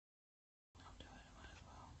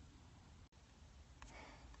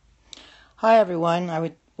Hi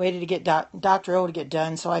everyone. Waited to get Dr. O to get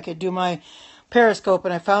done so I could do my Periscope,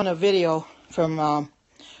 and I found a video from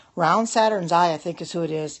Round Saturn's Eye, I think is who it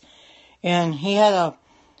is. And he had a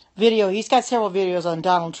video, he's got several videos on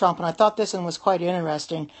Donald Trump, and I thought this one was quite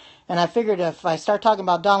interesting. And I figured if I start talking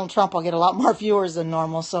about Donald Trump, I'll get a lot more viewers than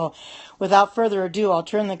normal. So without further ado, I'll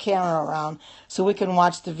turn the camera around so we can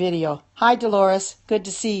watch the video. Hi Dolores, good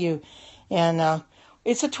to see you. And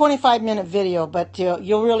it's a 25-minute video, but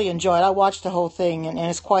you'll really enjoy it. I watched the whole thing, and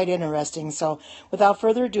it's quite interesting. So without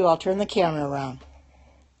further ado, I'll turn the camera around.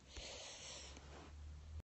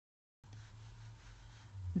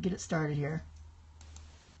 We'll get it started here.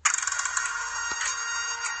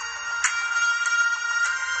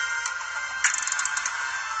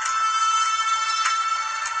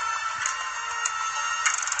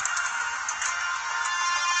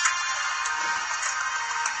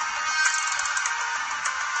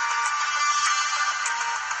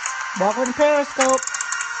 Welcome to Periscope.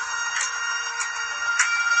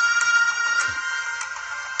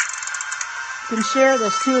 You can share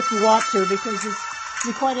this too if you want to, because it's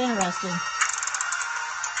be quite interesting.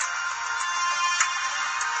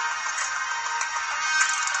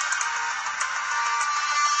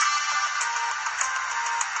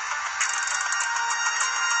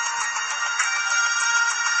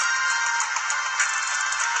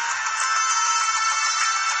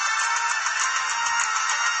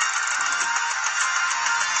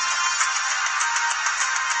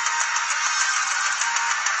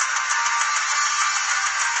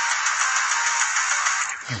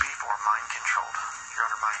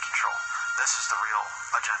 This is the real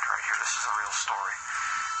agenda right here. This is a real story.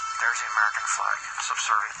 There's the American flag,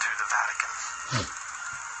 subservient to the Vatican.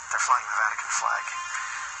 They're flying the Vatican flag.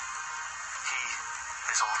 He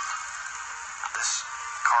is on this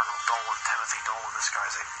Cardinal Dolan, Timothy Dolan. This guy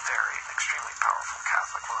is a very extremely powerful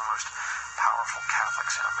Catholic, one of the most powerful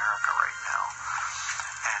Catholics in America right now.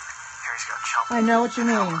 And here he's got Chump. I know what you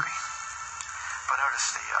mean. But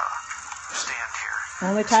notice the stand here.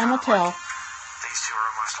 Only time will tell. These two are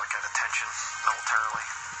almost like at attention militarily,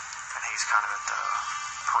 and he's kind of at the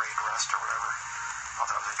parade rest or whatever. I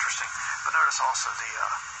thought that was interesting. But notice also the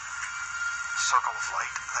circle of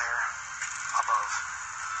light there above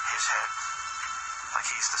his head, like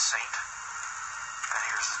he's the saint. And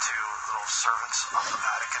here's the two little servants of the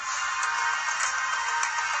Vatican.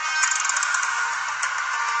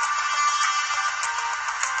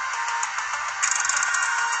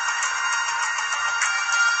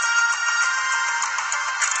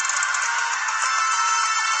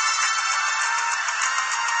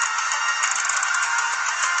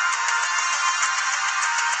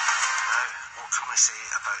 Say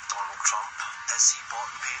about Donald Trump? Is he bought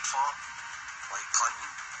and paid for, like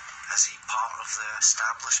Clinton? Is he part of the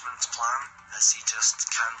establishment's plan? Is he just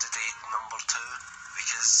candidate number two?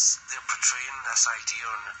 Because they're portraying this idea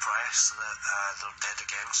in the press that they're dead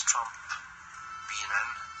against Trump being in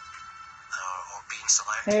or being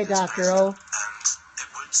selected. Hey, Dr. O. And it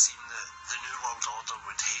would seem that the New World Order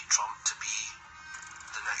would hate Trump to be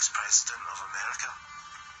the next president of America.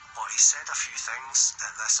 But he said a few things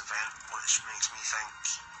at this event which makes me think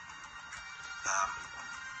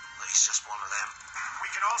that he's just one of them.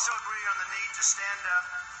 We can also agree on the need to stand up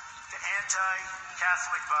to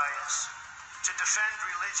anti-Catholic bias, to defend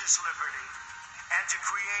religious liberty, and to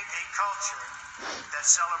create a culture that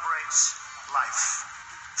celebrates life.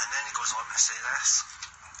 And then he goes on to say this.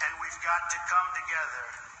 And we've got to come together,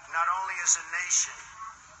 not only as a nation,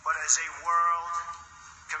 but as a world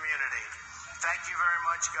community. Thank you very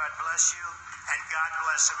much. God bless you, and God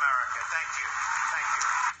bless America. Thank you. Thank you.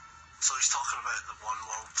 So he's talking about the one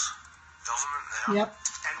world government there. Yep,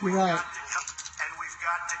 you're right. And we've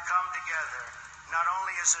got to come together, not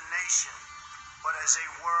only as a nation, but as a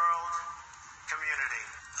world community.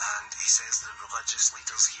 And he says the religious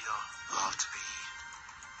leaders here are to be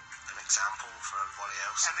an example for everybody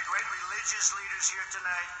else. And the great religious leaders here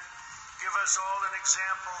tonight give us all an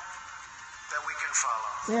example that we can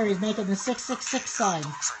follow. There, he's making the 666 sign. I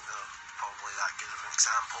don't think they're probably that good of an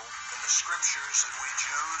example. In the scriptures that we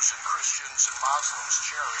Jews and Christians and Muslims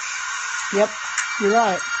cherish. Yep, you're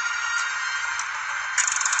right.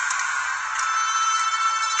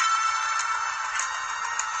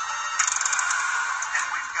 And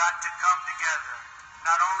we've got to come together,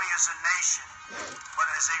 not only as a nation,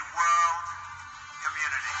 but as a world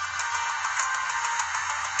community.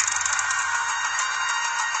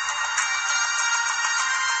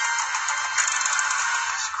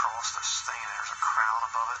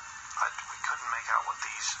 We couldn't make out what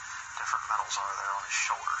these different metals are there on his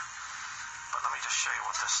shoulder. But let me just show you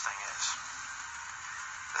what this thing is.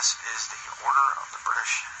 This is the Order of the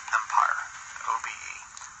British Empire, OBE,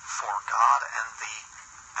 for God and the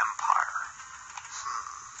Empire.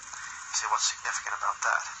 You say, what's significant about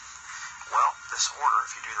that? Well, this order,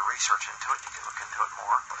 if you do the research into it, you can look into it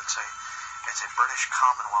more, but it's a British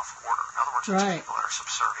Commonwealth order. In other words, it's Right. people that are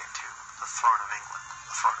subservient to the throne of England,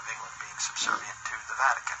 the throne of England being subservient to the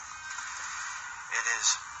Vatican. It is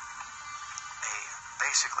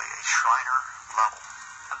basically a Shriner level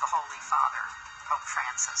of the Holy Father, Pope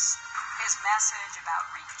Francis. His message about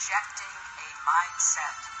rejecting a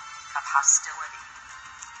mindset of hostility,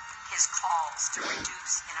 his calls to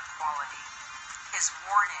reduce inequality, his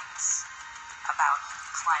warnings about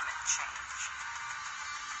climate change.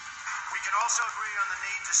 We can also agree on the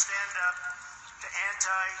need to stand up to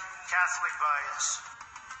anti-Catholic bias.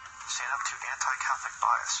 Stand up to anti-Catholic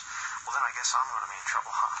bias. Well, then I guess I'm going to be in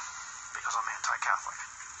trouble, huh? Because I'm anti-Catholic.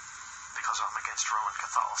 Because I'm against Roman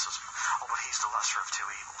Catholicism. Oh, but he's the lesser of two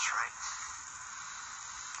evils, right?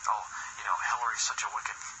 Oh, Hillary's such a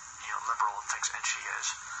wicked, liberal and thinks, and she is.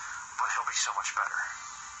 But he'll be so much better.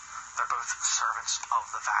 They're both servants of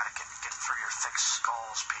the Vatican. Get through your thick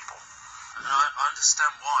skulls, people. And I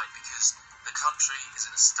understand why, because the country is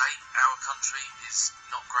in a state, our country is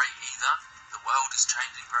not great either. The world is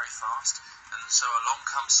changing very fast, and so along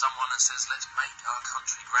comes someone and says, let's make our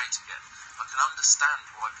country great again. I can understand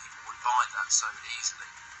why people would buy that so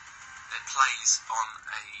easily. It plays on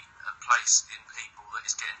a place in people that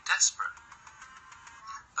is getting desperate.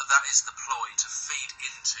 But that is the ploy, to feed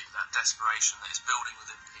into that desperation that is building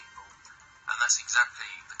within people, and that's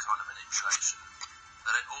exactly the kind of manipulation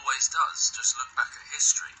that it always does. Just look back at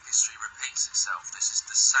history. History repeats itself. This is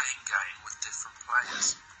the same game with different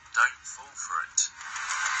players. Don't fall for it.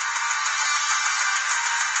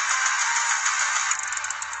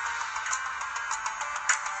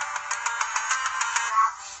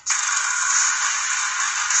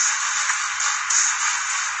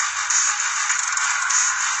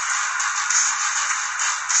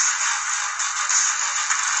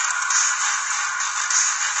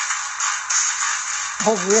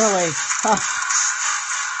 Oh, really? Huh.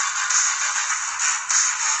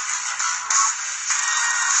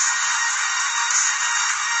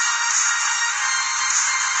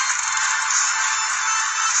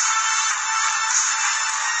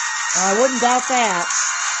 I wouldn't doubt that.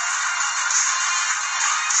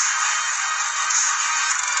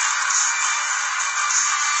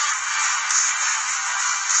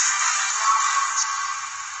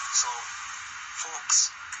 So, folks,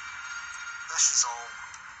 this is all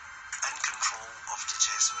in control of the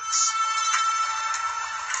Jesuits.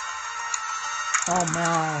 Oh,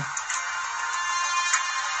 no.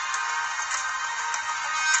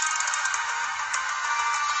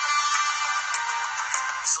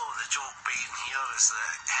 So the joke being here is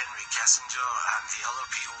that Henry Kissinger and the other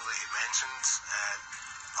people that he mentioned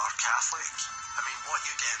are Catholic. I mean, what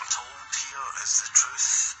you're getting told here is the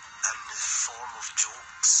truth in the form of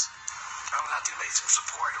jokes. I'm glad you made some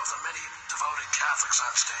support of the many devoted Catholics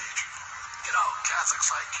on stage.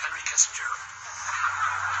 Catholics like Henry Kissinger,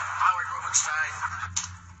 Howard Rubenstein,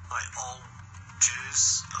 like all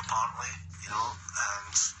Jews, apparently,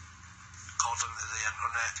 and according to the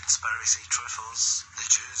internet conspiracy truthers, the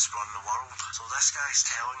Jews run the world. So this guy's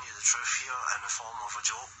telling you the truth here in the form of a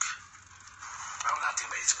joke. I'm glad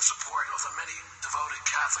you made some support of the many devoted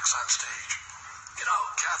Catholics on stage.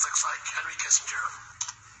 Catholics like Henry Kissinger.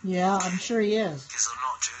 Yeah, I'm sure he is. Because they're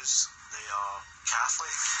not Jews, they are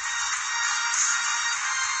Catholic.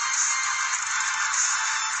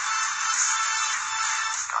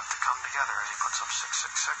 Got to come together, as he puts up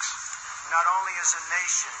 666. Not only as a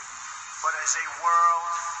nation, but as a world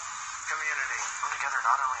community. Come together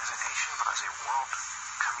not only as a nation, but as a world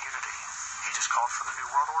community. He just called for the New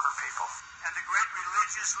World Order, people. And the great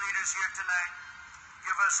religious leaders here tonight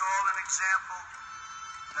give us all an example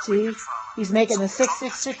that we See, can follow. he's making the So Trump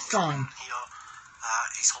 666 has been sign. coming here,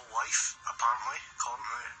 his whole life, apparently, according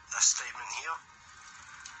to this statement here.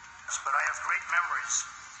 But I have great memories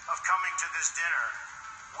of coming to this dinner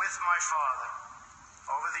with my father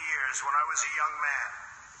over the years when I was a young man.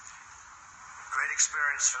 Great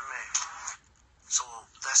experience for me. So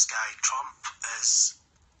this guy, Trump, is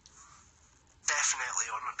definitely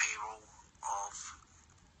on the payroll of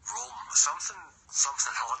Rome. Something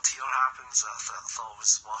odd here happens that I thought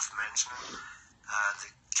was worth mentioning. The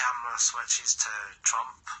camera switches to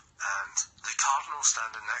Trump, and the cardinal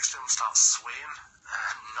standing next to him starts swaying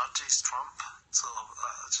and nudges Trump. So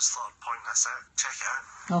I just thought I'd point this out. Check it out.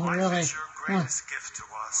 Oh, really? Life is your greatest gift to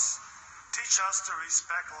us. Teach us to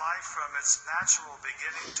respect life from its natural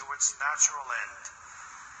beginning to its natural end.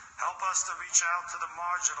 Help us to reach out to the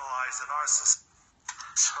marginalized in our society.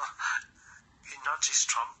 So he nudges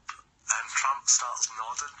Trump, and Trump starts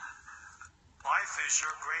nodding. Life is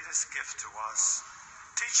your greatest gift to us.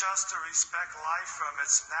 Teach us to respect life from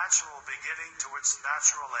its natural beginning to its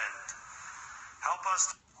natural end. Help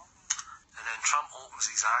us And then Trump opens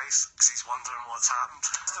his eyes because he's wondering what's happened.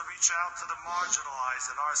 to reach out to the marginalized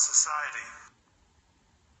in our society.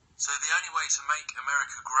 So the only way to make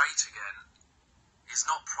America great again is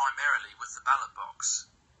not primarily with the ballot box.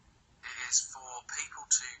 It is for people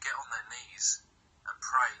to get on their knees and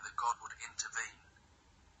pray that God would intervene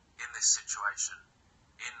in this situation,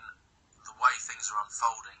 in the way things are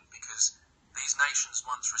unfolding, because these nations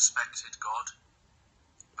once respected God,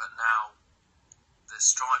 but now they're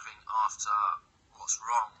striving after what's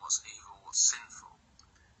wrong, what's evil, what's sinful.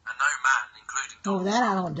 And no man, including Donald that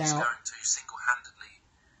I Trump, don't is doubt. going to single-handedly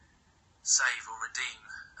save or redeem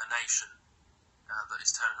a nation that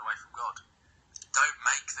is turning away from God. Don't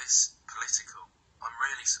make this political. I'm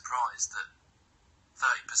really surprised that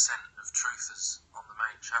 30% of truthers on the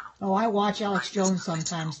main channel. Oh, I watch Alex Jones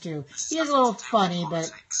sometimes too. He is a little funny, but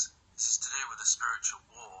This is to do with a spiritual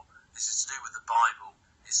war. This is to do with the Bible.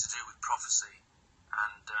 It's to do with prophecy.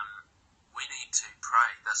 And we need to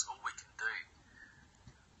pray. That's all we can do.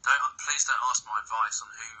 Please don't ask my advice on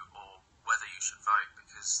who or whether you should vote,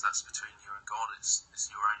 because that's between you and God. It's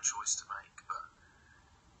your own choice to make. But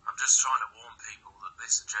I'm just trying to warn people that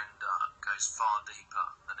this agenda goes far deeper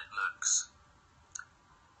than it looks.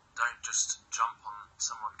 Don't just jump on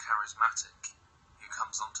someone charismatic who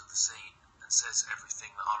comes onto the scene and says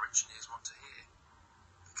everything that our engineers want to hear.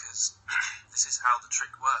 Because this is how the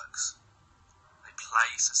trick works. They play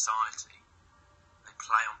society. They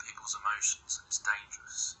play on people's emotions, and it's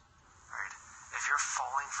dangerous. Right? If you're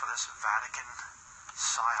falling for this Vatican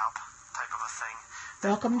psyop type of a thing,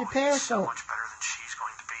 welcome to he's so Periscope. much better than she's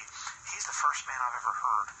going to be. He's the first man I've ever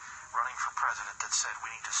heard running for president that said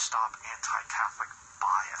we need to stop anti-Catholic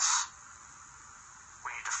bias.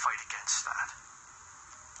 We need to fight against that.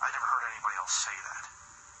 I never heard anybody else say that.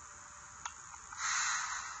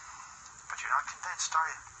 But you're not convinced, are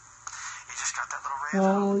you? You just got that little red.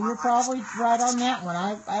 Oh, you're probably right on that one.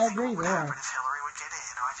 I agree What would there. happen if Hillary would get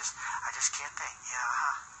in? I just can't think.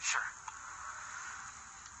 Yeah, sure.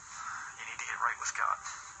 You need to get right with God,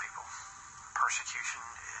 people. Persecution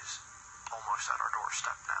is almost at our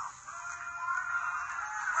doorstep now.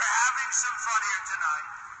 We're having some fun here tonight,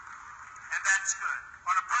 and that's good.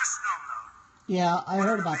 On a personal note, Yeah, I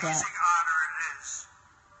heard about that. amazing honor it is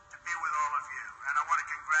to be with all of you. And I want to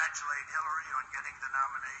congratulate Hillary on getting the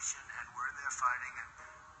nomination, and we're there fighting. And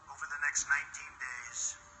over the next 19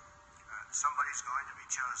 days, somebody's going to be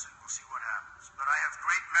chosen. We'll see what happens. But I have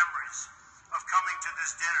great memories of coming to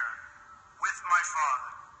this dinner with my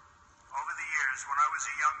father over the years when I was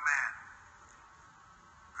a young man.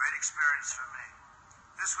 Great experience for me.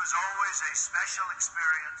 This was always a special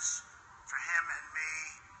experience for him and me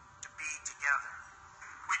to be together.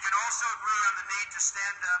 We can also agree on the need to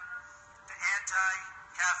stand up to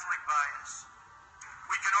anti-Catholic bias.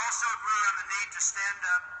 We can also agree on the need to stand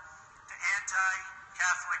up to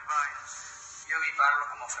anti-Catholic bias. Io vi parlo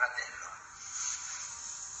come fratello.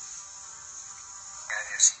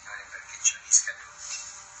 Grazie al Signore perché ci unisca tutti.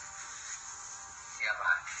 E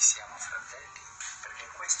avanti, siamo fratelli, perché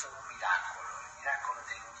questo è un miracolo. Il miracolo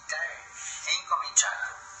dell'unità è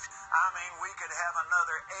incominciato. I mean, we could have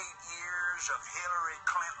another 8 years of Hillary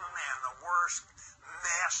Clinton and the worst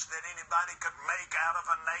mess that anybody could make out of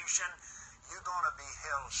a nation. You're going to be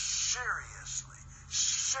held seriously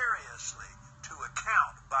to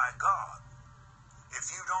account by God if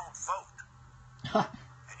you don't vote.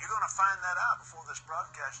 And you're going to find that out before this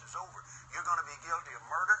broadcast is over. You're going to be guilty of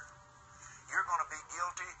murder. You're going to be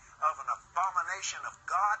guilty of an abomination of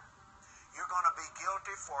God. You're going to be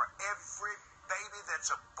guilty for every baby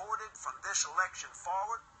that's aborted from this election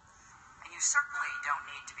forward. And you certainly don't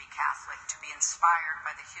need to be Catholic to be inspired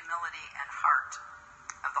by the humility and heart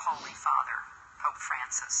of the Holy Father, Pope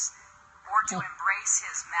Francis, or to embrace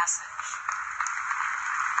his message.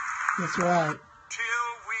 That's right. Till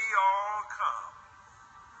we all come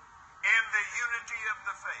in the unity of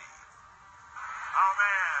the faith.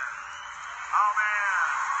 Amen. Amen.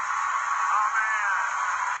 Amen.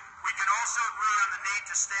 We can also agree on the need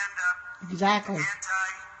to stand up Exactly. to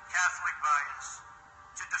anti-Catholic bias,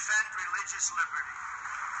 to defend religious liberty.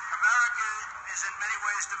 America is in many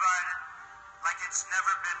ways divided like it's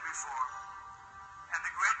never been before. And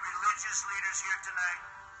the great religious leaders here tonight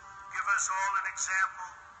give us all an example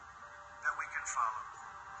that we can follow.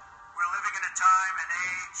 We're living in a time and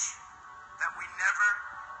age that we never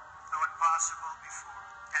thought possible before.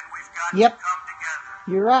 And we've got Yep. to come together.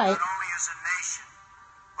 You're right. Not only as a nation,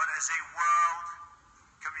 but as a world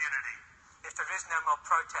community. If there is no more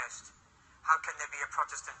protest, how can there be a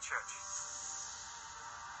Protestant church?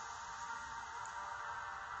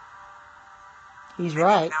 He's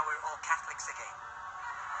right. Now we're all Catholics again.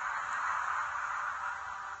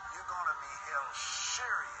 You're going to be held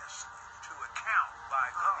seriously to account by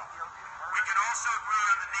God. We can also agree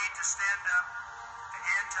on the need to stand up to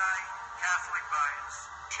anti-Catholic bias.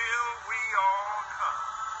 Till we all come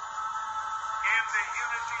in the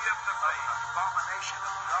unity of the faith. Abomination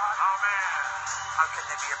of God. Amen. How can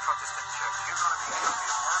there be a Protestant church? You're going to be guilty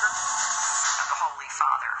of murder. The Holy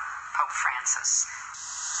Father, Pope Francis.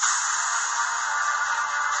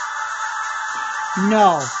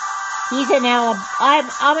 No. He's in Alabama.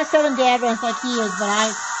 I'm a Seventh Day Adventist like he is,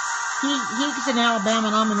 but he's in Alabama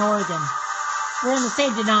and I'm in Oregon. We're in the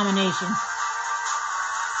same denomination.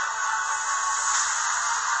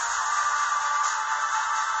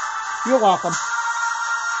 You're welcome. The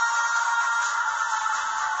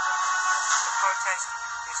protest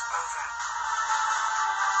is over.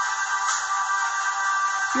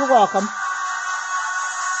 You're welcome.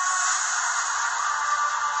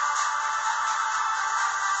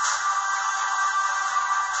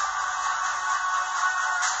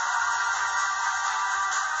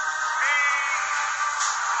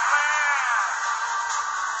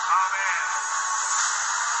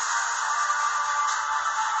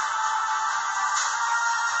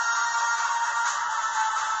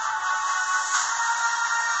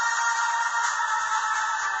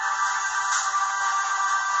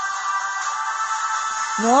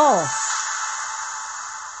 No.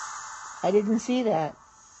 I didn't see that.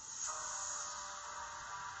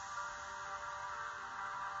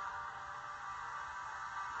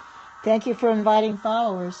 Thank you for inviting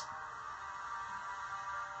followers.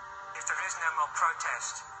 If there is no more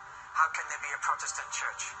protest, how can there be a Protestant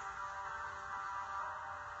church?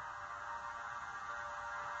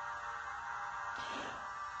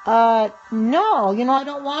 No. You know, I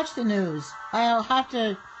don't watch the news. I'll have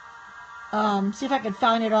to see if I can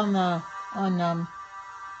find it on the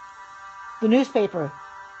newspaper.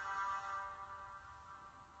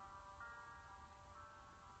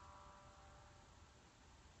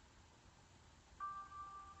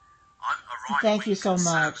 I'm a right-wing Thank you so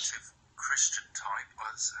much. conservative Christian type.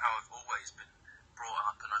 That's how I've always been brought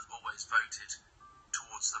up, and I've always voted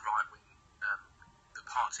towards the right-wing, the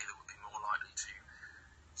party that would be more likely to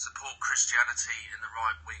support Christianity in the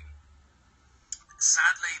right wing.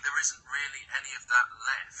 Sadly, there isn't really any of that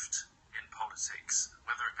left in politics,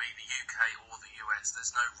 whether it be the UK or the US.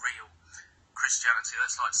 There's no real Christianity.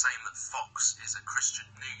 That's like saying that Fox is a Christian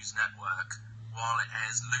news network while it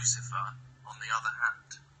airs Lucifer on the other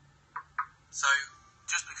hand. So,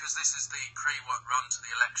 just because this is the pre-run to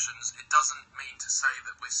the elections, it doesn't mean to say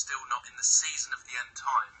that we're still not in the season of the end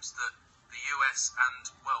times, that the US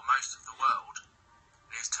and, well, most of the world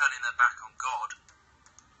is turning their back on God.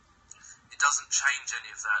 It doesn't change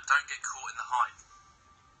any of that. Don't get caught in the hype.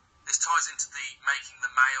 This ties into the making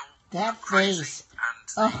the male That crazy face. and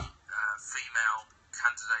the female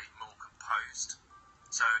candidate more composed.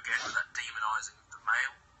 So again, with that demonising of the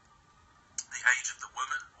male, the age of the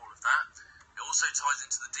woman, all of that. It also ties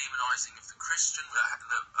into the demonising of the Christian.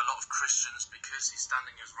 A lot of Christians, because he's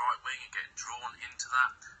standing as right wing, are getting drawn into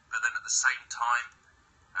that. But then at the same time,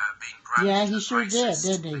 being branded he as sure racist,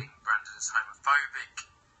 did, didn't he? being branded as homophobic,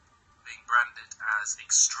 being branded as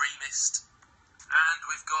extremist. And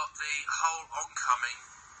we've got the whole oncoming,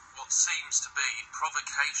 what seems to be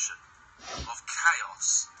provocation of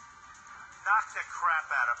chaos. Knock the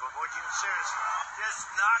crap out of him, would you? Seriously. Just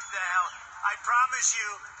knock the hell. I promise you,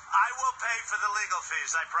 I will pay for the legal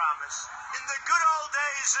fees, I promise. In the good old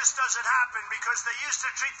days, this doesn't happen because they used to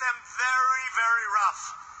treat them very, very rough.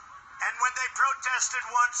 And when they protested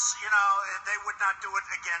once, you know, they would not do it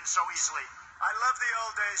again so easily. I love the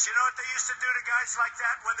old days. You know what they used to do to guys like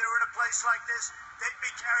that when they were in a place like this? They'd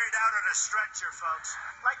be carried out on a stretcher, folks.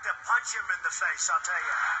 Like to punch him in the face, I'll tell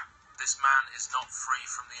you. This man is not free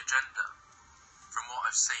from the agenda. From what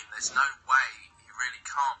I've seen, there's no way he really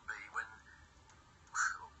can't be when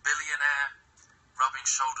billionaire, rubbing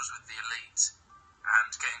shoulders with the elite and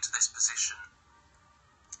getting to this position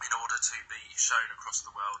in order to be shown across the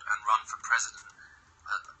world and run for president.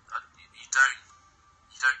 You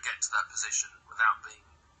don't get to that position without being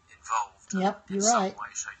involved in some way,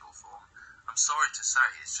 shape or form. I'm sorry to say,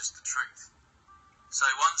 it's just the truth. So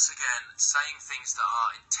once again, saying things that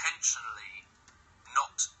are intentionally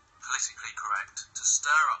not politically correct to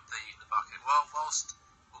stir up the bucket, whilst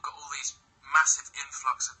we've got all these massive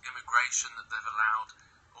influx of immigration that they've allowed,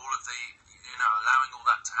 all of the, allowing all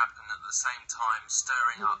that to happen at the same time,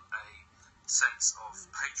 stirring up a sense of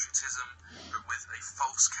patriotism, but with a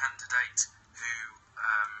false candidate who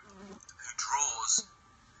draws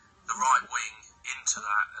the right wing into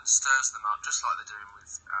that and stirs them up, just like they're doing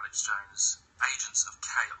with Alex Jones. Agents of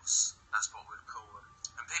chaos, that's what we'd call them.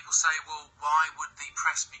 And people say, well, why would the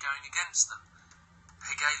press be going against them?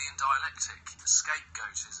 Hegelian dialectic,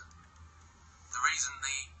 scapegoatism. The reason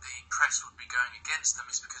the press would be going against them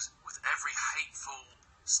is because with every hateful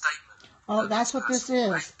statement... Oh, that's what this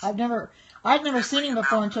is. I've never seen him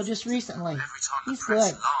before until just recently. Every time He's the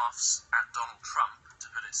press good. laughs at Donald Trump, to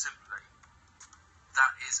put it simply,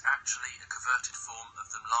 that is actually a converted form of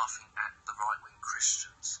them laughing at the right-wing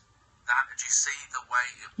Christians. Do you see the way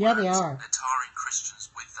it Yeah, works? they are. They're tarring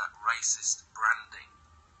Christians with that racist branding,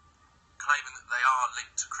 claiming that they are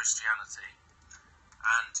linked to Christianity,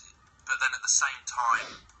 but then at the same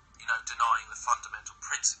time, denying the fundamental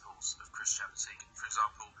principles of Christianity. For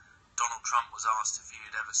example, Donald Trump was asked if he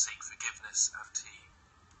would ever seek forgiveness, and he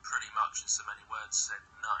pretty much, in so many words, said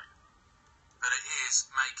no. But it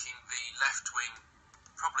is making the left wing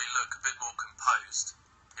probably look a bit more composed,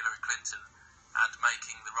 Hillary Clinton, and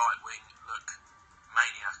making the right wing look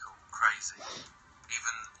maniacal, crazy.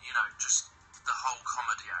 Even, just the whole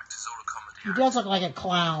comedy act is all a comedy act. He does look like a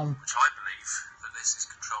clown. Which I believe that this is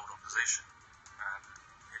controlled opposition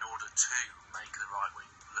in order to make the right wing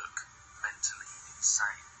look mentally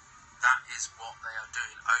insane. That is what they are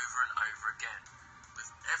doing over and over again. With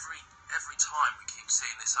every time we keep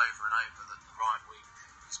seeing this over and over, that the right wing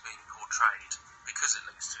is being portrayed, because it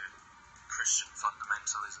links to Christian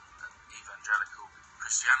fundamentalism and evangelical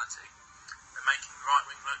Christianity, they're making the right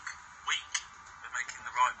wing look weak. They're making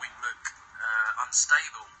the right wing look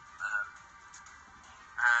unstable and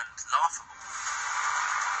laughable.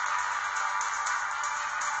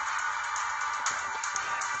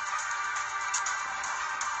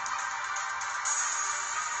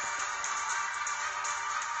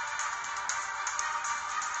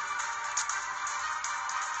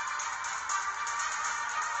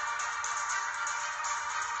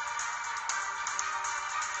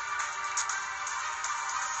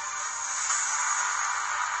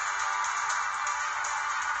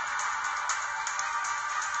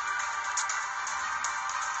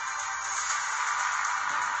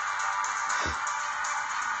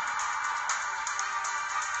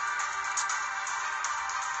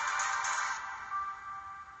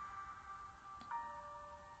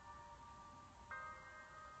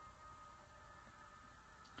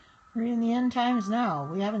 We're in the end times now.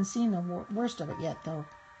 We haven't seen the worst of it yet, though.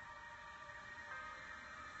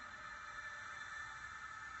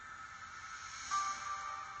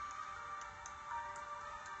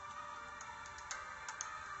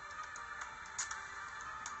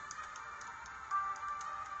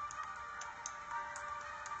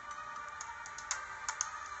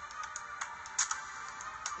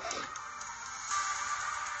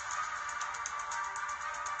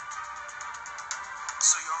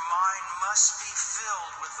 So your mind must be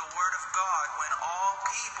filled with the Word of God when all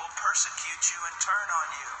people persecute you and turn on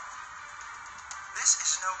you. This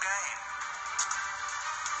is no game.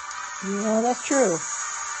 Yeah, that's true. The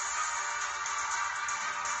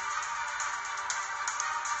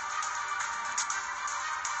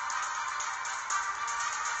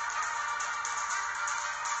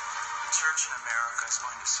church in America is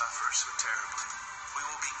going to suffer so terribly. We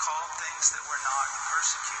will be called things that we're not,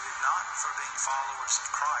 persecuted not for being followers of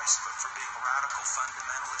Christ, but for being radical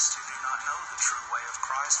fundamentalists who do not know the true way of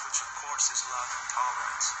Christ, which of course is love and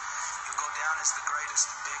tolerance. You'll go down as the greatest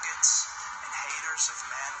bigots and haters of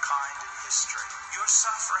mankind in history. Your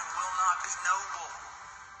suffering will not be noble.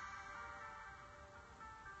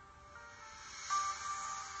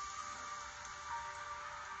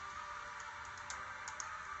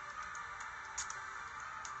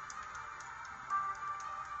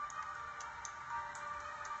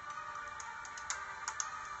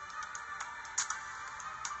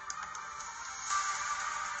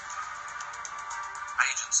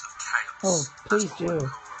 Agents of chaos. Oh, please That's what we do. call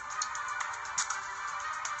them.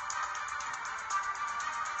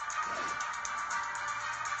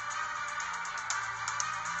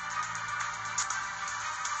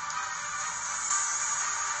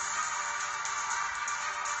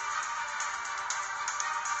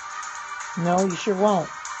 No, you sure won't.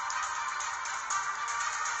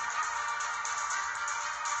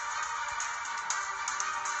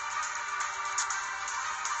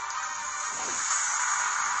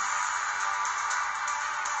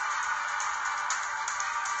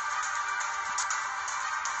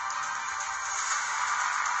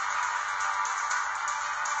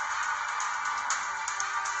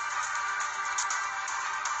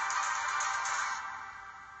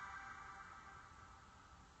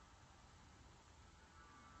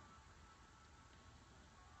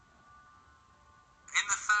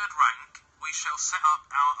 shall set up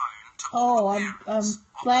our own to all Oh, appearance.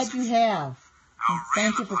 I'm glad you Opposition. have. Our And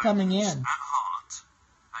thank real you for coming opponents in. at heart,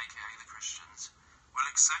 aka the Christians, will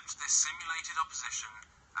accept this simulated opposition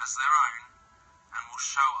as their own and will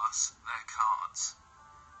show us their cards.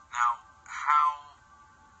 Now,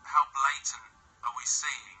 how blatant are we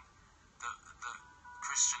seeing that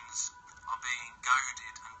Christians are being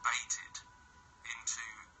goaded and baited into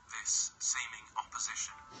this seeming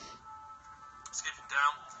opposition? Skipping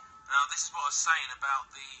down. Now, this is what I was saying about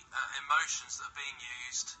the emotions that are being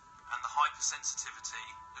used and the hypersensitivity.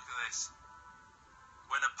 Look at this.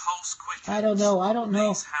 When a pulse quickens, I don't know.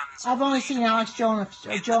 these hands I've only lead seen Alex Jones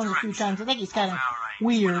in the a few direction times. I think he's kind of our aim.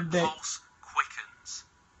 weird, When a but pulse quickens,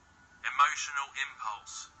 emotional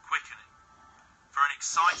impulse quickening. For an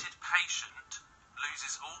excited patient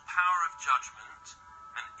loses all power of judgment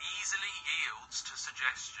and easily yields to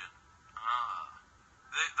suggestion.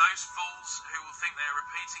 Those fools who will think they are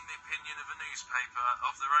repeating the opinion of a newspaper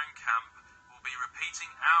of their own camp will be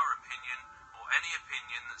repeating our opinion or any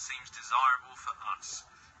opinion that seems desirable for us.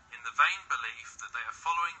 In the vain belief that they are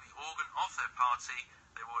following the organ of their party,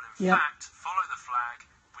 they will in fact follow the flag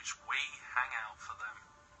which we hang out for them.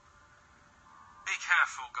 Be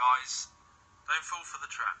careful, guys. Don't fall for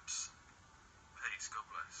the traps. Peace. God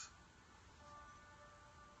bless.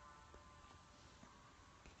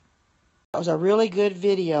 that was a really good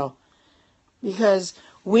video, because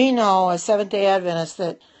we know as Seventh Day Adventists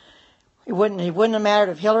that it wouldn't have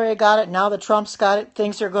mattered if Hillary had got it. Now that Trump's got it,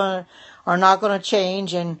 things are not going to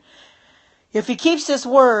change. And if he keeps his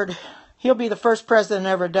word, he'll be the first president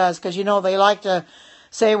that ever does. Because they like to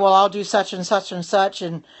say, "Well, I'll do such and such and such,"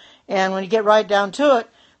 and when you get right down to it,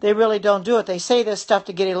 they really don't do it. They say this stuff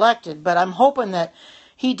to get elected. But I'm hoping that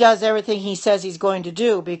he does everything he says he's going to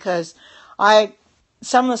do, because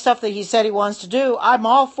some of the stuff that he said he wants to do, I'm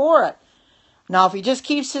all for it. Now, if he just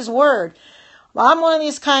keeps his word. I'm one of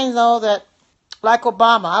these kinds, though, that, like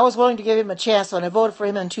Obama, I was willing to give him a chance when I voted for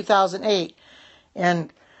him in 2008.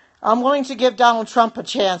 And I'm willing to give Donald Trump a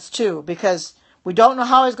chance, too, because we don't know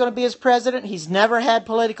how he's going to be as president. He's never had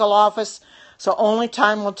political office, so only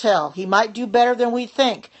time will tell. He might do better than we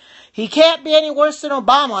think. He can't be any worse than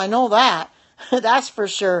Obama, I know that. That's for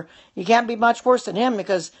sure. He can't be much worse than him,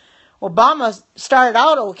 because Obama started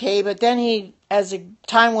out okay, but then as the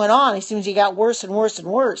time went on, it seems he got worse and worse and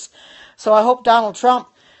worse. So I hope Donald Trump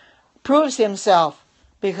proves himself,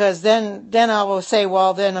 because then I will say,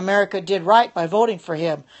 well, then America did right by voting for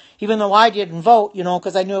him, even though I didn't vote,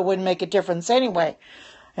 because I knew it wouldn't make a difference anyway.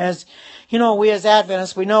 As we as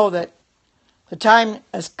Adventists, we know that the time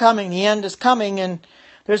is coming, the end is coming, and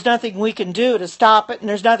there's nothing we can do to stop it, and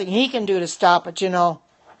there's nothing he can do to stop it,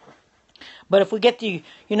 But if we get the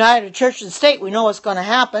United Church and State, we know what's going to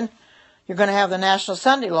happen. You're going to have the National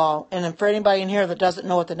Sunday Law. And for anybody in here that doesn't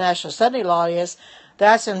know what the National Sunday Law is,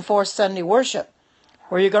 that's enforced Sunday worship,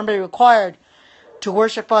 where you're going to be required to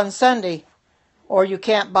worship on Sunday, or you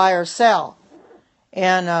can't buy or sell.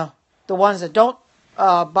 And the ones that don't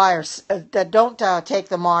take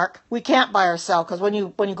the mark, we can't buy or sell, because when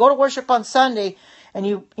you go to worship on Sunday and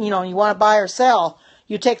you want to buy or sell,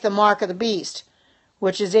 you take the mark of the beast,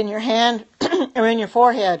 which is in your hand or in your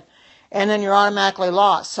forehead, and then you're automatically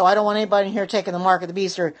lost. So I don't want anybody in here taking the mark of the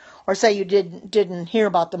beast, or say you didn't hear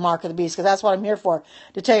about the mark of the beast, because that's what I'm here for,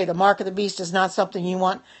 to tell you the mark of the beast is not something you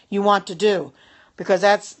want to do, because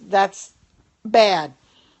that's bad.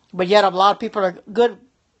 But yet a lot of people are good.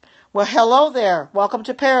 Well, hello there. Welcome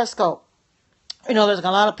to Periscope. There's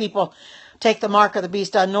a lot of people take the mark of the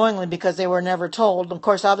beast unknowingly because they were never told. Of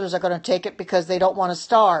course, others are going to take it because they don't want to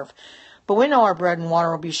starve. But we know our bread and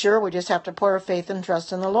water will be sure. We just have to put our faith and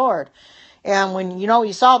trust in the Lord. And when,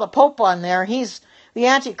 you saw the Pope on there, he's the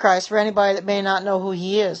Antichrist, for anybody that may not know who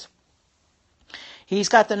he is. He's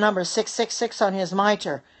got the number 666 on his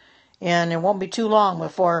mitre. And it won't be too long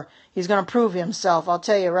before he's going to prove himself. I'll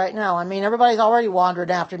tell you right now. I mean, everybody's already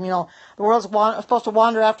wandering after him. The world's supposed to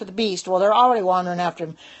wander after the beast. Well, they're already wandering after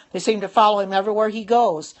him. They seem to follow him everywhere he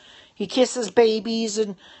goes. He kisses babies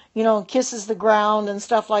and, kisses the ground and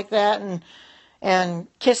stuff like that, and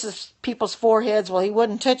kisses people's foreheads. Well, he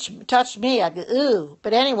wouldn't touch me. I'd go, ooh.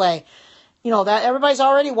 But anyway, that everybody's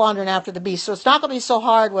already wandering after the beast. So it's not going to be so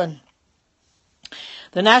hard when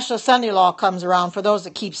the National Sunday Law comes around for those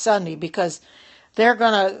that keep Sunday, because they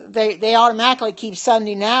automatically keep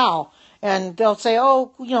Sunday now, and they'll say,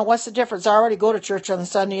 oh, what's the difference? I already go to church on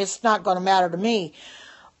Sunday. It's not going to matter to me.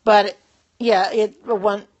 But yeah,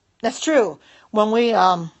 that's true. We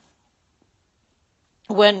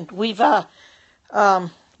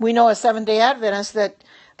know as Seventh Day Adventists that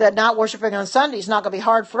that not worshiping on Sunday is not going to be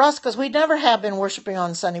hard for us because we never have been worshiping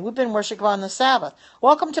on Sunday. We've been worshiping on the Sabbath.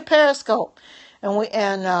 Welcome to Periscope.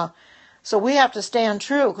 So we have to stand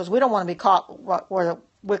true because we don't want to be caught where the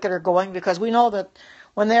wicked are going, because we know that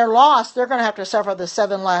when they're lost, they're going to have to suffer the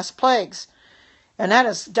 7 last plagues. And that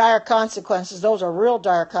is dire consequences. Those are real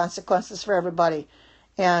dire consequences for everybody.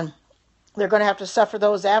 And they're going to have to suffer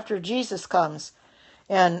those after Jesus comes.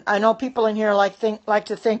 And I know people in here like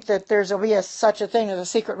to think that there's such a thing as a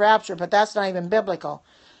secret rapture, but that's not even biblical.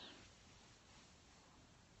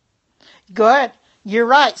 Good. You're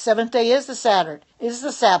right. Seventh day is the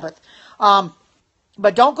Sabbath.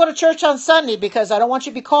 But don't go to church on Sunday, because I don't want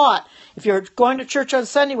you to be caught. If you're going to church on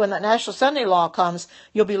Sunday when that National Sunday Law comes,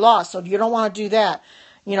 you'll be lost. So you don't want to do that.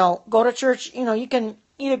 Go to church. You can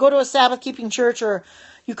either go to a Sabbath-keeping church or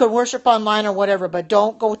you can worship online or whatever, but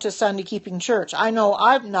don't go to Sunday-keeping church. I know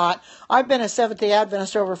I've been a Seventh Day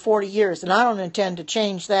Adventist over 40 years, and I don't intend to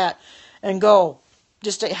change that and go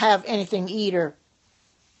just to have anything to eat or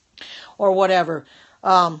whatever.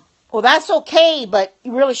 Well, that's okay, but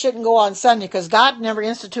you really shouldn't go on Sunday, because God never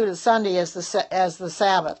instituted Sunday as the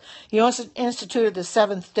Sabbath. He instituted the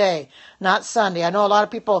 7th day, not Sunday. I know a lot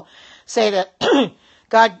of people say that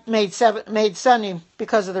God made Sunday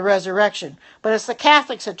because of the resurrection, but it's the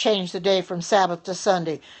Catholics that changed the day from Sabbath to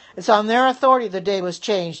Sunday. It's on their authority the day was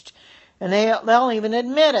changed, and they'll even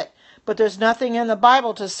admit it. But there's nothing in the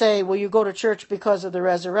Bible to say, well, you go to church because of the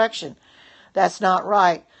resurrection. That's not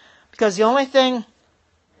right, because the only thing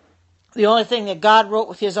that God wrote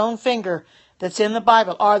with his own finger that's in the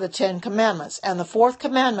Bible are the 10 commandments. And the 4th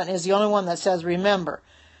commandment is the only one that says remember.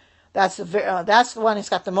 That's the one that's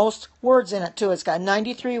got the most words in it too. It's got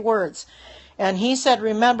 93 words. And he said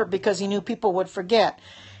remember because he knew people would forget.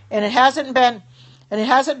 And it hasn't been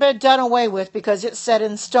done away with because it's set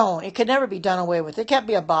in stone. It could never be done away with. It can't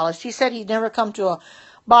be abolished. He said he'd never come to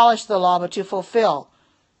abolish the law, but to fulfill.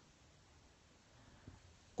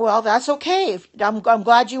 Well, that's okay. I'm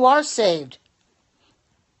glad you are saved.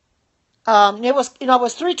 It was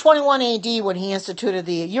 321 AD when he instituted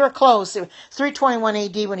the. You're close. It was 321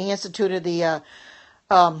 AD when he instituted the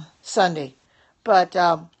Sunday, but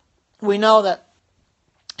we know that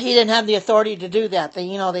he didn't have the authority to do that.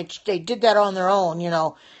 They did that on their own.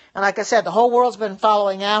 And like I said, the whole world's been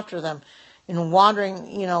following after them and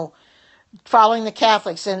wandering. Following the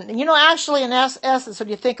Catholics, and actually, in essence, when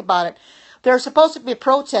you think about it. They're supposed to be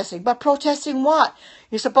protesting, but protesting what?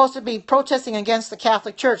 You're supposed to be protesting against the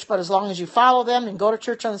Catholic Church, but as long as you follow them and go to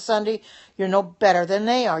church on Sunday, you're no better than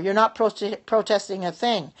they are. You're not protesting a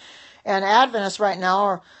thing. And Adventists right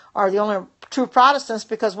now are the only true Protestants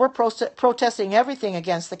because we're protesting everything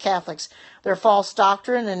against the Catholics. Their false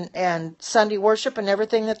doctrine and Sunday worship and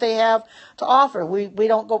everything that they have to offer. We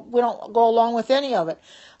don't go along with any of it.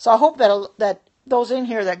 So I hope that those in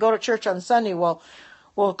here that go to church on Sunday will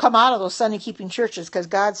come out of those Sunday-keeping churches, because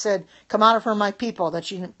God said, come out of her, my people,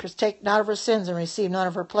 that you take not of her sins and receive none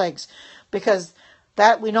of her plagues, because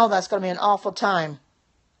that we know that's going to be an awful time.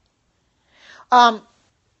 God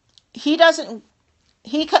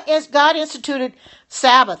instituted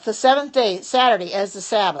Sabbath, the 7th day, Saturday, as the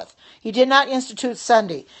Sabbath. He did not institute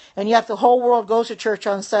Sunday, and yet the whole world goes to church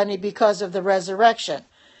on Sunday because of the resurrection.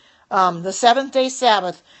 The 7th day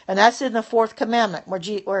Sabbath, and that's in the 4th commandment,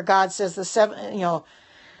 where God says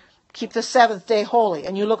keep the 7th day holy.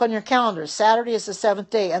 And you look on your calendar, Saturday is the 7th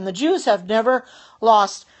day. And the Jews have never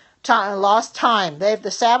lost time. They've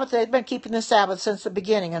been keeping the Sabbath since the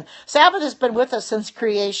beginning. And Sabbath has been with us since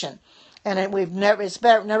creation. And it's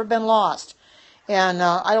never been lost. And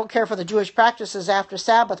I don't care for the Jewish practices after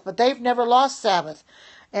Sabbath, but they've never lost Sabbath.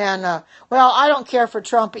 And, I don't care for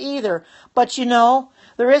Trump either. But,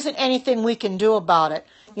 there isn't anything we can do about it.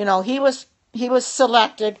 He was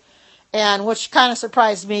selected. And which kind of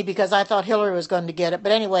surprised me because I thought Hillary was going to get it.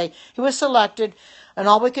 But anyway, he was selected, and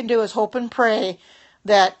all we can do is hope and pray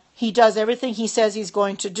that he does everything he says he's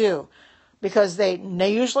going to do. Because they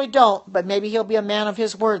usually don't, but maybe he'll be a man of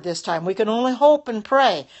his word this time. We can only hope and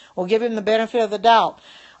pray. We'll give him the benefit of the doubt.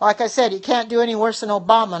 Like I said, he can't do any worse than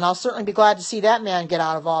Obama, and I'll certainly be glad to see that man get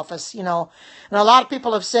out of office. And a lot of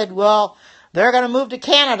people have said, well, they're going to move to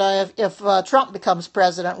Canada if Trump becomes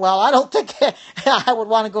president. Well, I don't think I would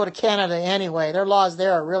want to go to Canada anyway. Their laws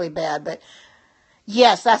there are really bad. But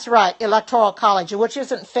yes, that's right, electoral college, which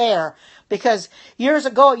isn't fair because years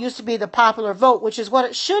ago it used to be the popular vote, which is what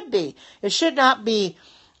it should be. It should not be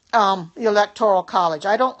the electoral college.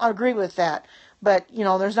 I don't agree with that. But,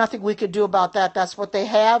 there's nothing we could do about that. That's what they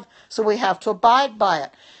have, so we have to abide by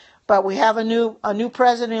it. But we have a new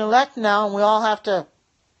president-elect now, and we all have to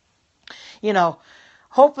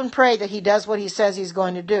hope and pray that he does what he says he's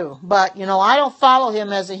going to do. But, I don't follow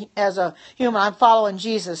him as a human. I'm following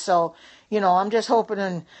Jesus. So, I'm just hoping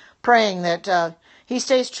and praying that he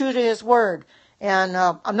stays true to his word. And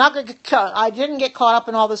I'm not going to get caught. I didn't get caught up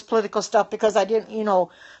in all this political stuff because I didn't,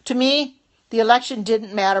 to me, the election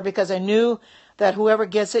didn't matter because I knew that whoever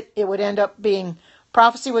gets it, it would end up being,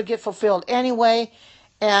 prophecy would get fulfilled anyway.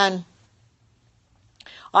 And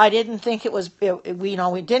I didn't think it was, we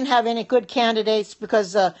didn't have any good candidates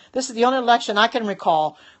because this is the only election I can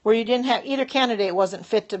recall where you didn't have, either candidate wasn't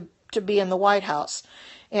fit to be in the White House.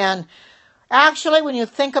 And actually, when you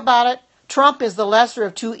think about it, Trump is the lesser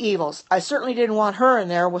of two evils. I certainly didn't want her in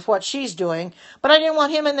there with what she's doing, but I didn't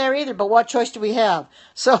want him in there either. But what choice do we have?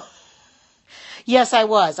 So, yes, I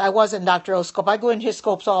was in Dr. O's scope. I go in his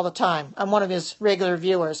scopes all the time. I'm one of his regular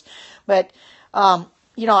viewers. But,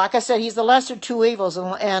 like I said, he's the lesser of two evils,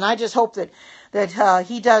 and I just hope that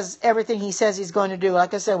he does everything he says he's going to do.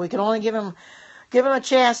 Like I said, we can only give him a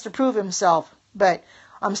chance to prove himself. But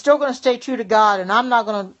I'm still going to stay true to God, and I'm not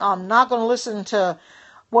going to listen to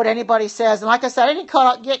what anybody says. And like I said, I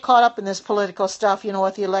didn't get caught up in this political stuff,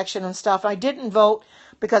 with the election and stuff. I didn't vote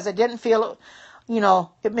because I didn't feel,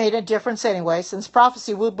 it made a difference anyway, since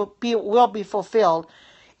prophecy will be fulfilled.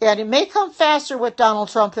 And it may come faster with Donald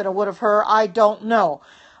Trump than it would have her. I don't know.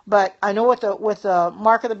 But I know with the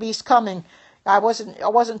mark of the beast coming, I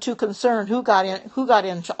wasn't too concerned who got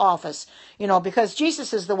into office, because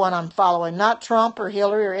Jesus is the one I'm following, not Trump or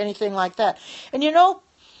Hillary or anything like that. And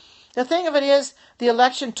the thing of it is, the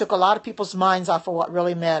election took a lot of people's minds off of what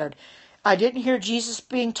really mattered. I didn't hear Jesus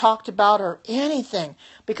being talked about or anything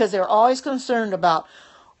because they're always concerned about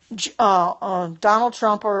Donald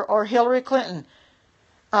Trump or Hillary Clinton.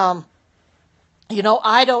 I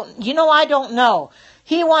don't know.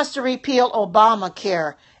 He wants to repeal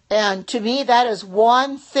Obamacare. And to me, that is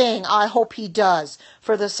one thing I hope he does,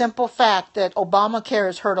 for the simple fact that Obamacare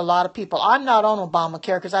has hurt a lot of people. I'm not on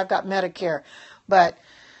Obamacare because I've got Medicare, but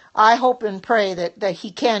I hope and pray that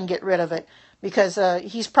he can get rid of it because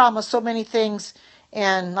he's promised so many things.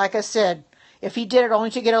 And like I said, if he did it only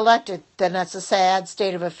to get elected, then that's a sad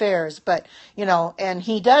state of affairs. But, and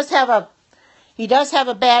he does have a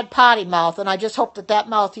bad potty mouth, and I just hope that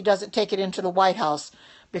mouth, he doesn't take it into the White House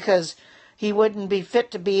because he wouldn't be fit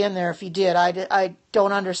to be in there if he did. I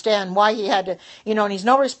don't understand why he had to, and he's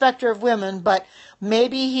no respecter of women, but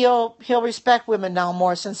maybe he'll respect women now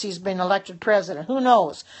more since he's been elected president. Who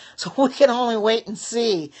knows? So we can only wait and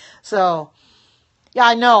see. So, yeah,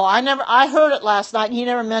 I know. I heard it last night, and he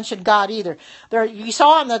never mentioned God either. You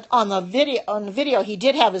saw on the video he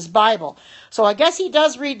did have his Bible. So I guess he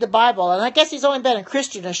does read the Bible, and I guess he's only been a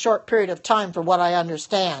Christian a short period of time from what I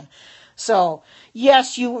understand. So,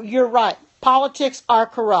 yes, you're right. Politics are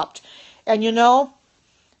corrupt. And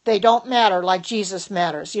they don't matter like Jesus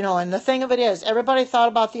matters. And the thing of it is, everybody thought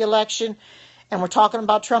about the election, and we're talking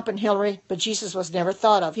about Trump and Hillary, but Jesus was never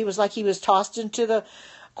thought of. He was tossed into the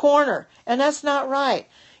corner, and that's not right.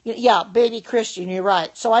 Yeah, baby Christian, you're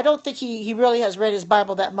right. So I don't think he really has read his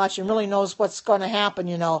Bible that much and really knows what's going to happen,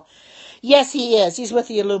 Yes, he is. He's with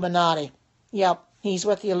the Illuminati. Yep, he's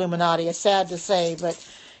with the Illuminati. It's sad to say, but,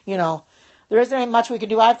 there isn't much we can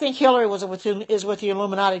do. I think Hillary is with the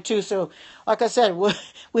Illuminati too. So, like I said,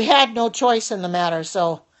 we had no choice in the matter.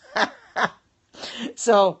 So,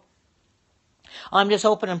 I'm just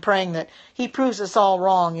hoping and praying that he proves us all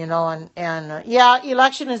wrong, yeah,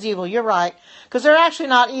 election is evil. You're right, because they're actually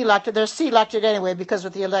not elected; they're selected anyway. Because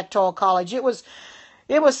with the Electoral College, it was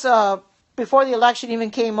before the election even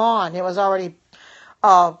came on. It was already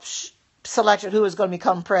selected who was going to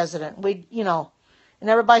become president. And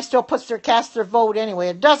everybody still casts their vote anyway.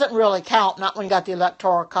 It doesn't really count, not when you got the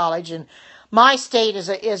Electoral College. And my state is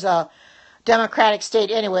a Democratic state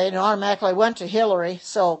anyway, and it automatically went to Hillary.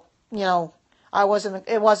 So, it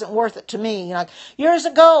wasn't worth it to me. Years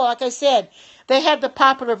ago, like I said, they had the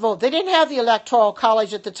popular vote. They didn't have the Electoral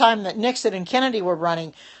College at the time that Nixon and Kennedy were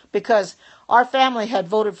running because our family had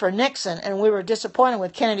voted for Nixon, and we were disappointed when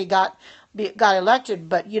Kennedy got elected.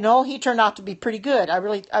 But, he turned out to be pretty good. I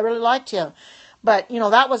really liked him. But,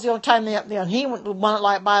 that was the only time he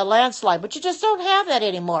won it by a landslide. But you just don't have that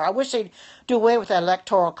anymore. I wish they'd do away with that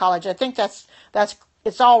Electoral College. I think it's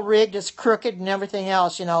all rigged, it's crooked and everything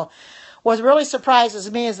else, What really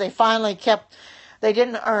surprises me is they finally not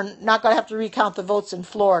going to have to recount the votes in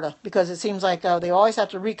Florida because it seems like they always have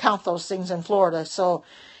to recount those things in Florida. So,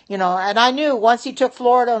 and I knew once he took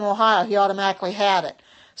Florida and Ohio, he automatically had it.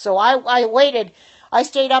 So I waited. I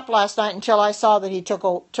stayed up last night until I saw that he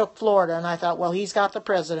took Florida, and I thought, well, he's got the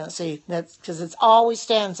presidency. That's because it always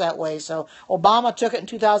stands that way. So Obama took it in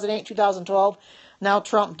 2008, 2012. Now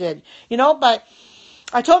Trump did. But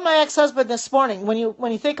I told my ex-husband this morning, when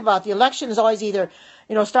you think about it, the election is always either,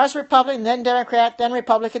 starts Republican, then Democrat, then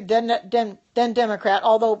Republican, then Democrat.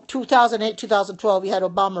 Although 2008, 2012, you had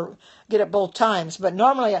Obama get it both times. But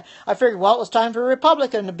normally, I figured, well, it was time for a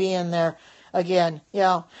Republican to be in there again.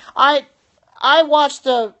 Yeah, I watched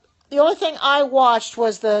the only thing I watched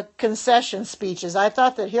was the concession speeches. I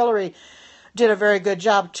thought that Hillary did a very good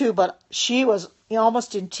job too, but she was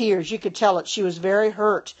almost in tears. You could tell it. She was very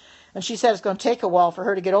hurt. And she said it's going to take a while for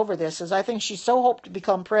her to get over this, as I think she so hoped to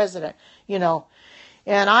become president,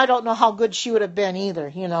 And I don't know how good she would have been either,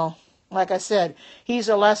 Like I said, he's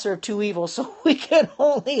a lesser of two evils, so we can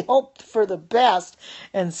only hope for the best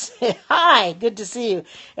and say, hi, good to see you,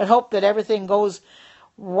 and hope that everything goes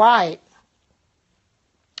right.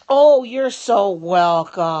 Oh, you're so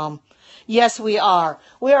welcome. Yes, we are.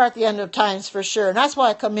 We are at the end of times for sure. And that's why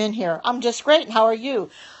I come in here. I'm just great. And how are you?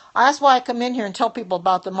 That's why I come in here and tell people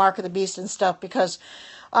about the mark of the beast and stuff, because,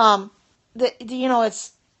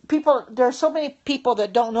 it's people. There are so many people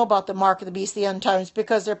that don't know about the mark of the beast, the end times,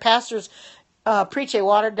 because their pastors preach a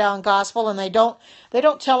watered down gospel, and they don't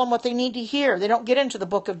tell them what they need to hear. They don't get into the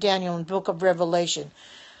book of Daniel and the book of Revelation.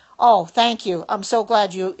 Oh, thank you. I'm so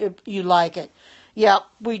glad you like it. Yeah,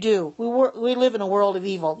 we do. We live in a world of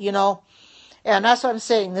evil, And that's what I'm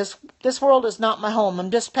saying. This world is not my home.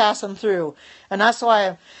 I'm just passing through. And that's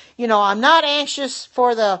why, I'm not anxious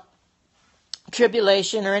for the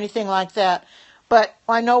tribulation or anything like that. But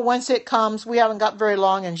I know once it comes, we haven't got very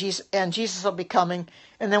long, and Jesus will be coming.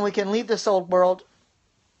 And then we can leave this old world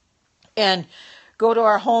and go to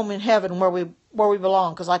our home in heaven where we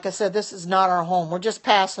belong. Because like I said, this is not our home. We're just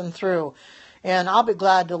passing through. And I'll be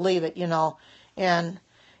glad to leave it, And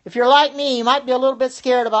if you're like me, you might be a little bit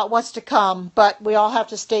scared about what's to come, but we all have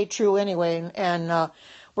to stay true anyway, and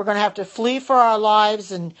we're going to have to flee for our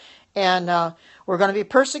lives, and we're going to be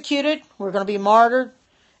persecuted, we're going to be martyred,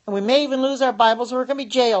 and we may even lose our Bibles, we're going to be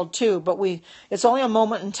jailed too, but it's only a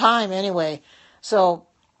moment in time anyway. So,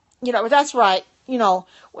 that's right,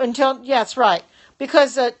 that's right,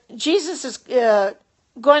 because Jesus is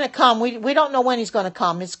going to come. We don't know when he's going to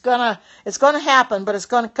come. It's going to happen, but it's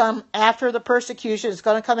going to come after the persecution. It's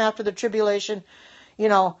going to come after the tribulation,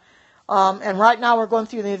 and right now we're going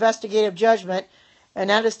through the investigative judgment, and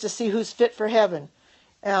that is to see who's fit for heaven.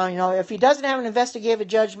 If he doesn't have an investigative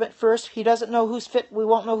judgment first, he doesn't know who's fit. We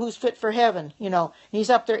won't know who's fit for heaven. He's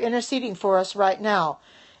up there interceding for us right now,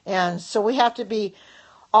 and so we have to be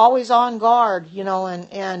always on guard.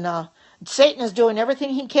 And Satan is doing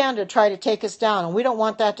everything he can to try to take us down, and we don't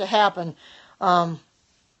want that to happen. And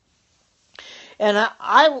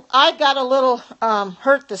I got a little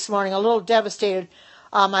hurt this morning, a little devastated.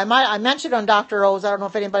 I mentioned on Dr. O's, I don't know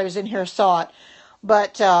if anybody was in here saw it,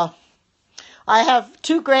 but I have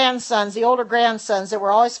two grandsons, the older grandsons, that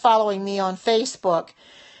were always following me on Facebook.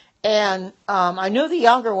 And I knew the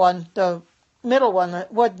younger one, the middle one,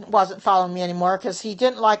 wasn't following me anymore because he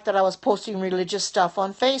didn't like that I was posting religious stuff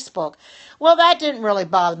on Facebook. Well, that didn't really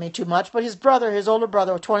bother me too much, but his older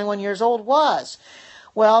brother, 21 years old, was.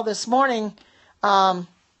 Well, this morning,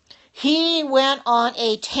 he went on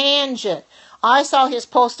a tangent. I saw his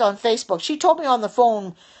post on Facebook. She told me on the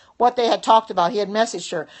phone what they had talked about. He had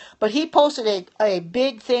messaged her. But he posted a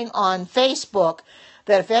big thing on Facebook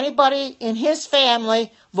that if anybody in his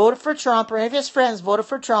family voted for Trump or any of his friends voted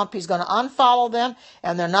for Trump, he's going to unfollow them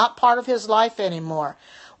and they're not part of his life anymore.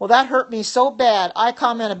 Well, that hurt me so bad. I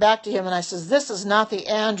commented back to him and I says, this is not the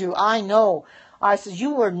Andrew I know. I says,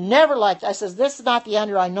 you were never like that. I says, this is not the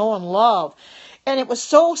Andrew I know and love. And it was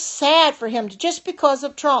so sad for him just because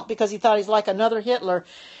of Trump, because he thought he's like another Hitler.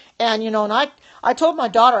 And, and I told my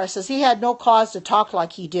daughter, I says, he had no cause to talk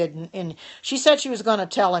like he did. And she said she was going to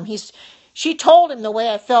tell him. She told him the way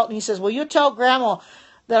I felt, and he says, well, you tell Grandma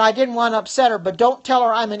that I didn't want to upset her, but don't tell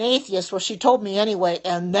her I'm an atheist. Well, she told me anyway,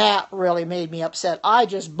 and that really made me upset. I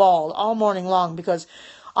just bawled all morning long because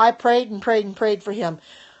I prayed and prayed and prayed for him.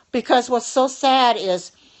 Because what's so sad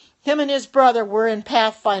is him and his brother were in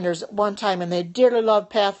Pathfinders at one time, and they dearly loved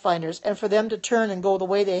Pathfinders, and for them to turn and go the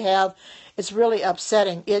way they have, it's really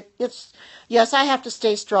upsetting. Yes, I have to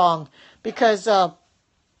stay strong because I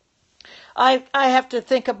have to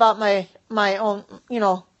think about my own,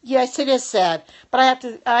 yes, it is sad, but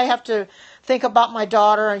I have to think about my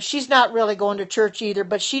daughter, and she's not really going to church either,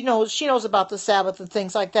 but she knows about the Sabbath and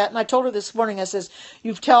things like that. And I told her this morning, I says,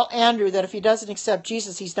 you tell Andrew that if he doesn't accept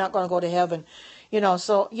Jesus, he's not going to go to heaven.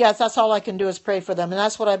 So yes, that's all I can do is pray for them, and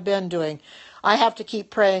that's what I've been doing. I have to keep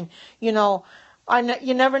praying. You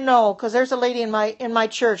never know, because there's a lady in my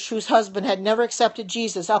church whose husband had never accepted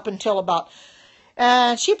Jesus up until about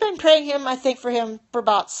And she'd been praying him, I think, for him for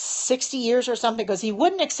about 60 years or something, because he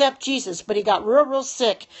wouldn't accept Jesus, but he got real, real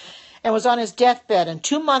sick and was on his deathbed. And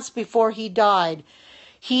 2 months before he died,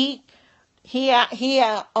 he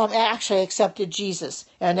actually accepted Jesus.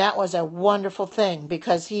 And that was a wonderful thing,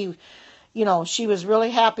 because she was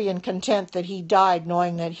really happy and content that he died,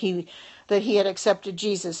 knowing that he had accepted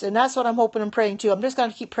Jesus. And that's what I'm hoping and praying too. I'm just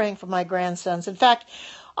going to keep praying for my grandsons. In fact,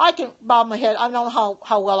 I can bob my head. I don't know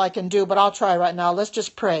how well I can do, but I'll try right now. Let's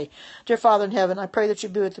just pray. Dear Father in heaven, I pray that you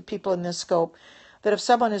be with the people in this scope, that if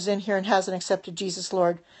someone is in here and hasn't accepted Jesus,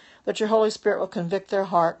 Lord, that your Holy Spirit will convict their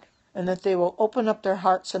heart, and that they will open up their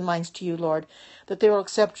hearts and minds to you, Lord, that they will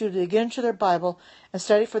accept you, to get into their Bible and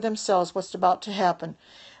study for themselves what's about to happen.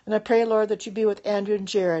 And I pray, Lord, that you be with Andrew and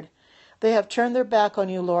Jared. They have turned their back on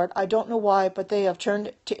you, Lord. I don't know why, but they have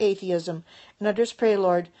turned to atheism. And I just pray,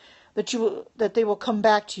 Lord, that they will come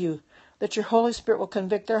back to you, that your Holy Spirit will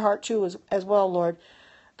convict their heart too as well, Lord,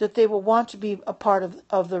 that they will want to be a part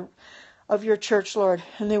of your church, Lord,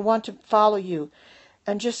 and they want to follow you,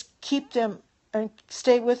 and just keep them and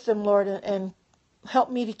stay with them, Lord, and help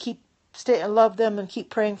me to stay and love them and keep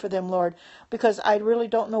praying for them, Lord, because I really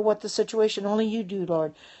don't know what the situation, only you do,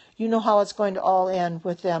 Lord. You know how it's going to all end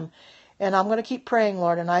with them. And I'm going to keep praying,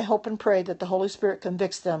 Lord, and I hope and pray that the Holy Spirit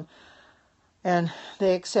convicts them and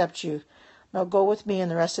they accept you. Now go with me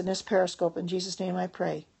and the rest in this Periscope. In Jesus' name I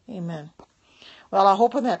pray. Amen. Well, I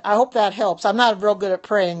hope that helps. I'm not real good at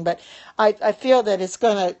praying, but I feel that it's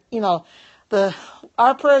going to,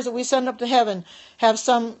 our prayers that we send up to heaven have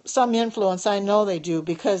some influence. I know they do,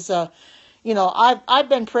 because I've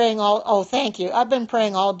been praying thank you. I've been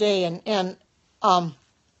praying all day, and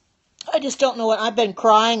I just don't know what. I've been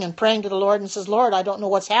crying and praying to the Lord, and says, Lord, I don't know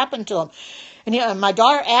what's happened to him. And my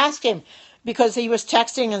daughter asked him, because he was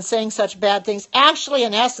texting and saying such bad things. Actually,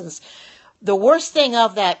 in essence, the worst thing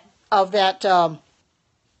of that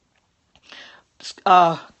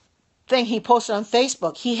thing he posted on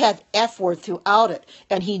Facebook, he had F word throughout it,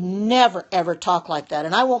 and he never ever talked like that.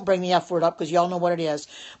 And I won't bring the F word up because y'all know what it is,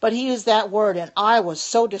 but he used that word, and I was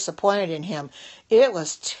so disappointed in him. It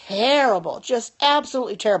was terrible, just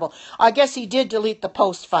absolutely terrible. I guess he did delete the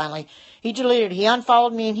post finally. He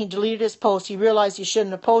unfollowed me, and he deleted his post. He realized he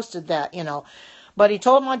shouldn't have posted that, But he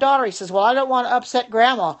told my daughter, he says, well, I don't want to upset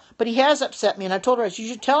Grandma, but he has upset me. And I told her, you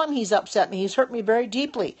should tell him he's upset me. He's hurt me very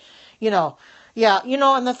deeply, Yeah,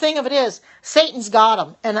 and the thing of it is, Satan's got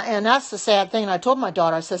him. And that's the sad thing. And I told my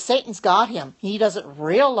daughter, I said, Satan's got him. He doesn't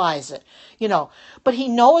realize it, But he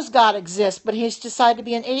knows God exists, but he's decided to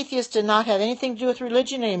be an atheist and not have anything to do with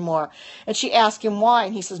religion anymore. And she asked him why.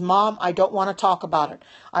 And he says, Mom, I don't want to talk about it.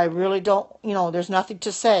 I really don't, there's nothing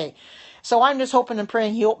to say. So I'm just hoping and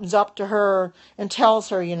praying he opens up to her and tells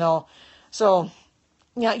her, So...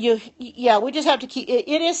 Yeah, we just have to keep,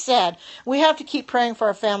 it is sad. We have to keep praying for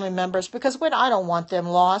our family members, because I don't want them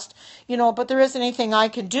lost, but there isn't anything I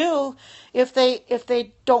can do if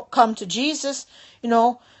they don't come to Jesus,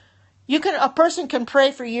 a person can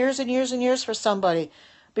pray for years and years and years for somebody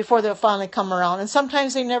before they'll finally come around. And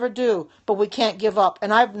sometimes they never do, but we can't give up.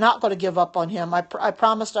 And I'm not going to give up on him. I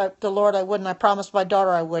promised the Lord I wouldn't. I promised my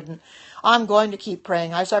daughter I wouldn't. I'm going to keep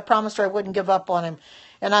praying. I promised her I wouldn't give up on him.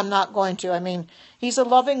 And I'm not going to. I mean, he's a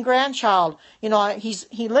loving grandchild. He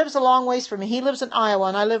lives a long ways from me. He lives in Iowa,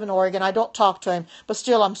 and I live in Oregon. I don't talk to him, but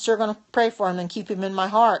still, I'm sure going to pray for him and keep him in my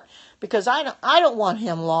heart, because I don't want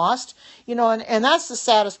him lost. And that's the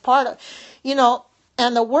saddest part.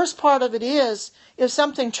 And the worst part of it is, if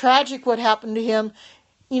something tragic would happen to him,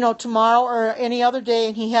 tomorrow or any other day,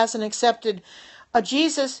 and he hasn't accepted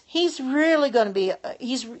Jesus, he's really going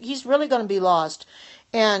to be lost.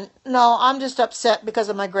 And no, I'm just upset because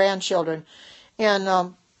of my grandchildren,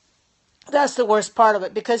 and that's the worst part of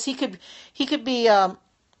it, because he could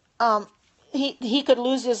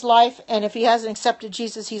lose his life, and if he hasn't accepted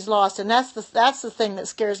Jesus, he's lost. And that's the thing that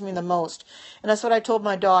scares me the most. And that's what I told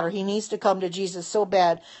my daughter. He needs to come to Jesus so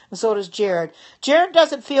bad, and so does Jared. Jared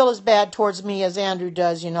doesn't feel as bad towards me as Andrew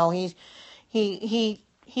does. He's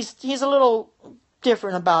a little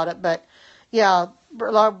different about it, but yeah.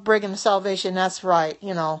 Bringing salvation, that's right,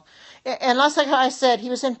 And like I said, he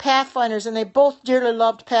was in Pathfinders, and they both dearly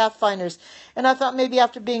loved Pathfinders. And I thought maybe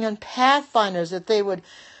after being in Pathfinders that they would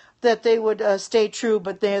stay true,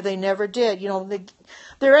 but they never did.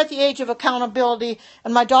 They're at the age of accountability,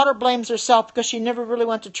 and my daughter blames herself because she never really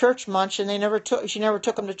went to church much, and she never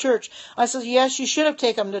took them to church. I said, yes, you should have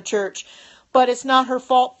taken them to church. But it's not her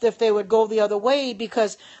fault if they would go the other way,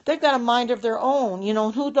 because they've got a mind of their own,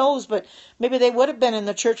 who knows, but maybe they would have been in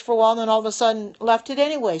the church for a while and then all of a sudden left it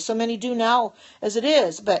anyway. So many do now as it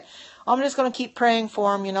is, but I'm just going to keep praying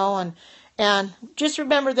for them, And just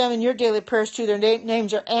remember them in your daily prayers too. Their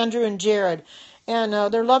names are Andrew and Jared. And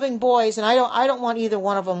they're loving boys, and I don't want either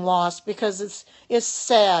one of them lost, because it's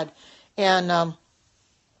sad. And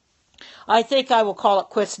I think I will call it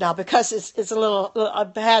quits now, because it's a little.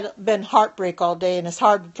 I've been heartbreak all day, and it's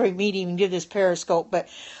hard for me to even do this Periscope. But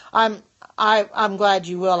I'm glad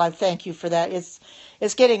you will. I thank you for that.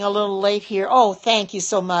 It's getting a little late here. Oh, thank you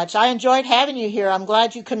so much. I enjoyed having you here. I'm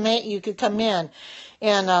glad you could come in,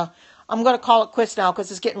 and I'm going to call it quits now,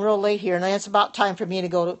 because it's getting real late here, and it's about time for me to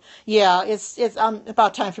go to. Yeah, it's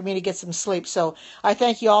about time for me to get some sleep. So I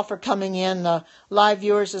thank you all for coming in, the live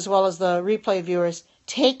viewers as well as the replay viewers.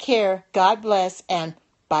 Take care. God bless, and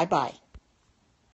bye-bye.